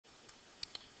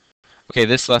Okay,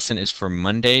 this lesson is for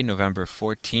Monday, November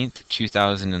 14th,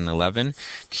 2011.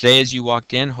 Today, as you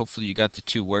walked in, hopefully you got the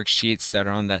two worksheets that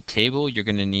are on that table. You're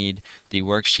going to need the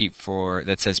worksheet for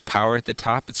that says power at the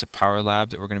top. It's a power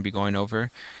lab that we're going to be going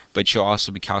over, but you'll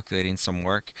also be calculating some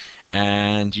work.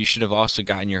 And you should have also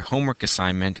gotten your homework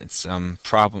assignment and some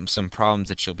problems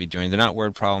that you'll be doing. They're not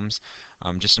word problems,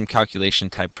 just some calculation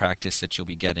type practice that you'll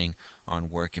be getting on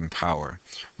work and power.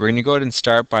 We're going to go ahead and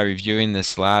start by reviewing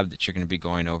this lab that you're going to be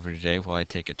going over today while I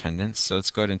take attendance. So let's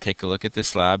go ahead and take a look at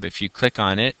this lab. If you click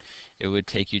on it, it would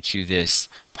take you to this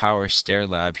power stair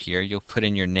lab here. You'll put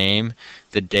in your name,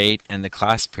 the date, and the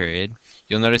class period.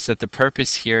 You'll notice that the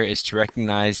purpose here is to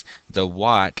recognize the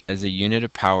watt as a unit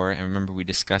of power, and remember we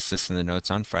discussed this in the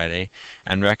notes on Friday,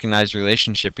 and recognize the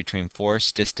relationship between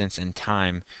force, distance, and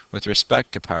time with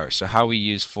respect to power. So how we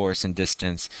use force and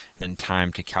distance and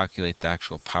time to calculate the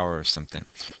actual power of something.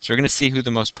 So we're going to see who the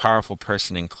most powerful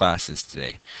person in class is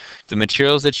today. The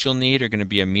materials that you'll need are going to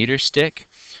be a meter stick,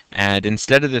 and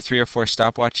instead of the 3 or 4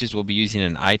 stopwatches, we'll be using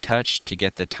an iTouch to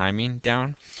get the timing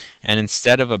down. And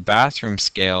instead of a bathroom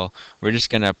scale, we're just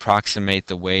going to approximate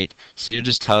the weight. So you'll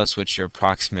just tell us what your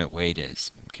approximate weight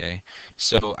is. Okay,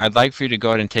 so I'd like for you to go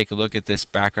ahead and take a look at this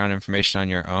background information on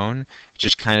your own. It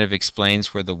just kind of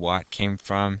explains where the watt came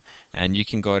from, and you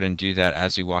can go ahead and do that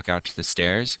as we walk out to the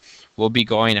stairs. We'll be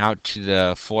going out to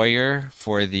the foyer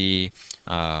for the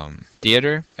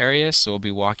theater area, so we'll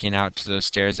be walking out to those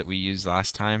stairs that we used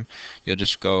last time. You'll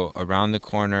just go around the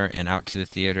corner and out to the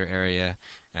theater area,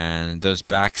 and those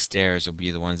back stairs will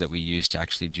be the ones that we use to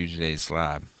actually do today's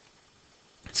lab.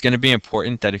 It's going to be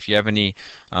important that if you have any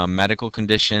medical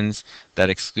conditions that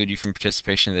exclude you from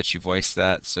participation, that you voice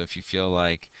that. So if you feel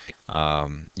like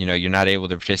you're not able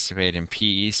to participate in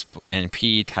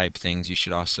PE type things, you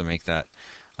should also make that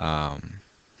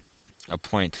a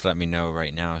point to let me know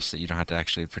right now, so that you don't have to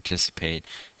actually participate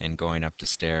in going up the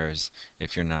stairs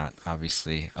if you're not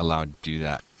obviously allowed to do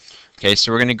that. Okay,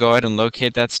 so we're going to go ahead and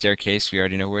locate that staircase. We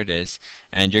already know where it is,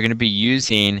 and you're going to be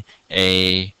using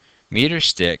a meter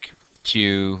stick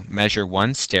to measure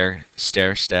one stair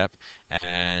step,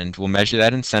 and we'll measure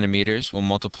that in centimeters. We'll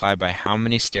multiply by how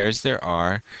many stairs there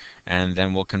are, and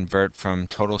then we'll convert from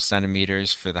total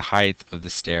centimeters for the height of the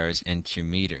stairs into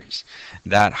meters.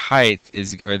 That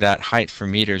height for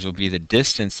meters will be the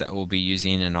distance that we'll be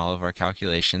using in all of our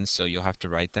calculations, so you'll have to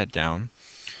write that down.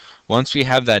 Once we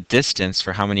have that distance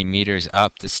for how many meters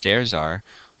up the stairs are,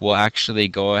 we'll actually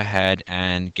go ahead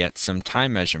and get some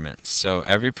time measurements. So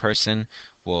every person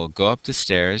will go up the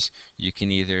stairs. You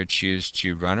can either choose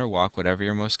to run or walk, whatever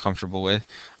you're most comfortable with.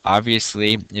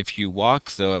 Obviously, if you walk,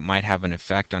 though, it might have an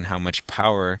effect on how much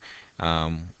power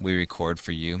we record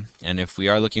for you. And if we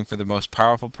are looking for the most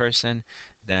powerful person,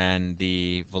 then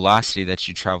the velocity that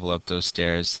you travel up those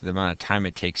stairs, the amount of time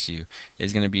it takes you,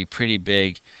 is going to be pretty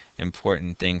big,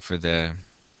 important thing for the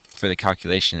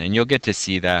calculation, and you'll get to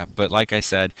see that. But like I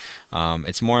said,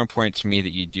 it's more important to me that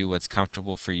you do what's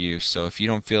comfortable for you. So if you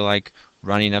don't feel like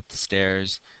running up the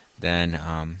stairs, then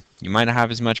you might not have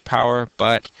as much power,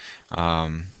 but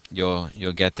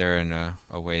you'll get there in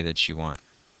a way that you want.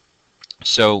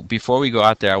 So before we go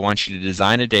out there, I want you to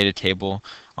design a data table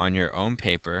on your own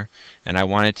paper, and I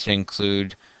want it to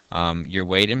include your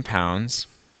weight in pounds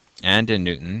and in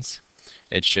newtons.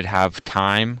 It should have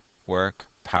time, work,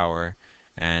 power,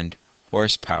 and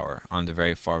horsepower on the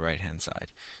very far right hand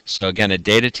side. So again, a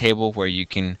data table where you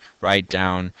can write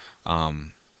down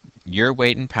your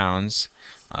weight in pounds,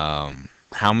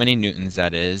 how many newtons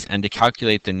that is, and to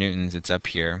calculate the newtons, it's up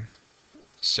here.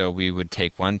 So we would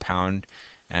take 1 pound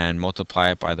and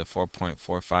multiply it by the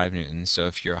 4.45 newtons. So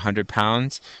if you're 100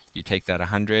 pounds, you take that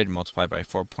 100, multiply by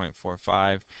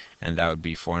 4.45, and that would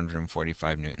be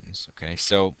 445 newtons. Okay,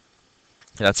 so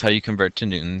that's how you convert to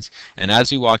newtons. And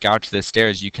as we walk out to the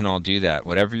stairs, you can all do that.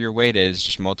 Whatever your weight is,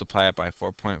 just multiply it by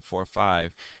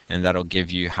 4.45, and that'll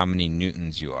give you how many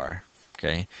newtons you are.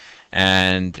 Okay.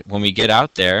 And when we get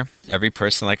out there, every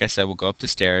person, like I said, will go up the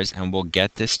stairs, and we'll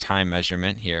get this time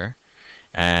measurement here.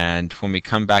 And when we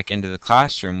come back into the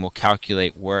classroom, we'll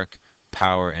calculate work,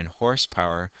 power, and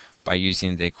horsepower by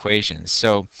using the equations.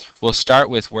 So we'll start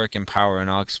with work and power, and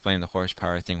I'll explain the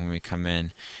horsepower thing when we come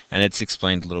in, and it's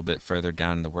explained a little bit further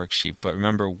down in the worksheet. But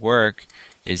remember, work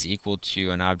is equal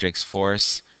to an object's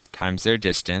force times their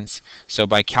distance. So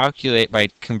by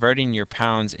converting your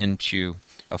pounds into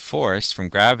a force from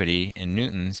gravity in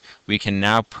newtons, we can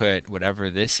now put whatever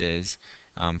this is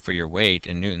for your weight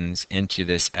in newtons into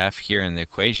this F here in the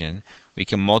equation. We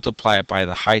can multiply it by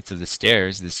the height of the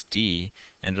stairs, this D,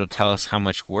 and it'll tell us how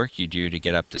much work you do to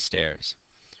get up the stairs.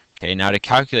 Okay, now to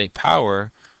calculate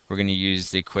power, we're going to use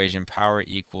the equation power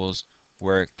equals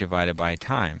work divided by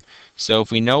time. So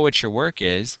if we know what your work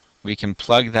is, we can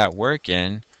plug that work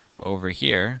in over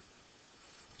here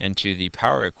into the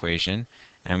power equation,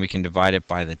 and we can divide it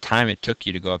by the time it took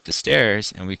you to go up the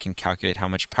stairs, and we can calculate how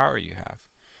much power you have.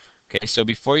 Okay, so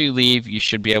before you leave, you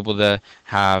should be able to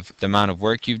have the amount of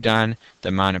work you've done, the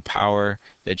amount of power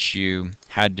that you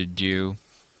had to do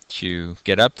to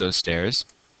get up those stairs,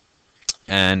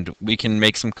 and we can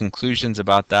make some conclusions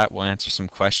about that. We'll answer some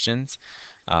questions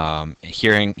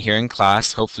here in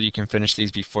class. Hopefully you can finish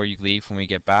these before you leave when we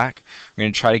get back. We're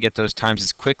going to try to get those times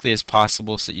as quickly as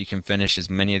possible so that you can finish as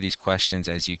many of these questions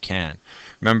as you can.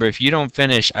 Remember, if you don't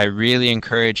finish, I really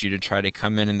encourage you to try to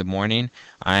come in the morning.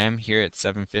 I am here at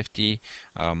 7:50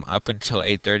 up until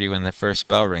 8:30 when the first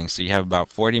bell rings. So you have about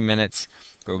 40 minutes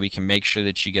where we can make sure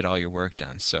that you get all your work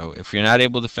done. So if you're not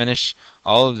able to finish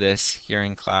all of this here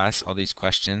in class, all these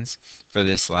questions for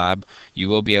this lab, you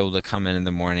will be able to come in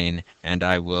the morning, and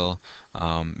I will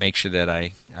make sure that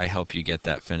I help you get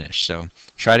that finished. So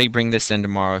try to bring this in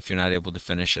tomorrow if you're not able to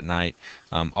finish at night.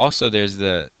 Also, there's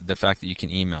the fact that you can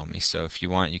email me. So if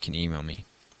you want, you can email me.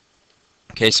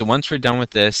 Okay, so once we're done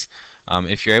with this,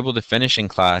 if you're able to finish in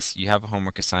class, you have a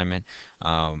homework assignment.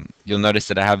 You'll notice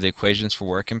that I have the equations for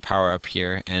work and power up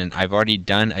here, and I've already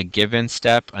done a given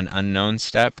step, an unknown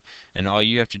step, and all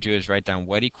you have to do is write down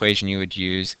what equation you would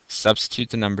use,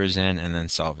 substitute the numbers in, and then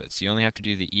solve it. So you only have to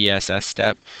do the ESS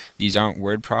step. These aren't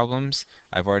word problems.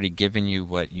 I've already given you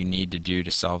what you need to do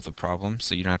to solve the problem,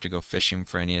 so you don't have to go fishing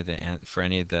for any of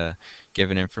the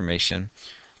given information.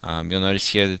 You'll notice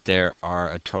here that there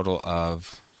are a total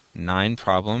of 9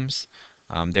 problems.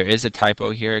 There is a typo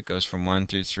here. It goes from 1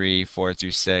 through 3, 4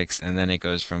 through 6, and then it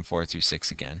goes from 4 through 6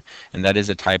 again. And that is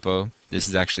a typo. This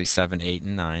is actually 7, 8,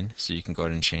 and 9, so you can go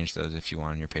ahead and change those if you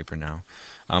want on your paper now.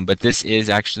 But this is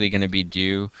actually going to be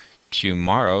due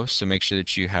tomorrow, so make sure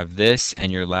that you have this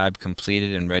and your lab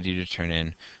completed and ready to turn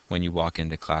in when you walk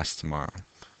into class tomorrow.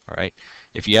 All right.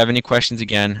 If you have any questions,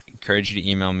 again, I encourage you to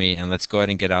email me, and let's go ahead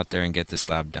and get out there and get this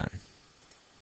lab done.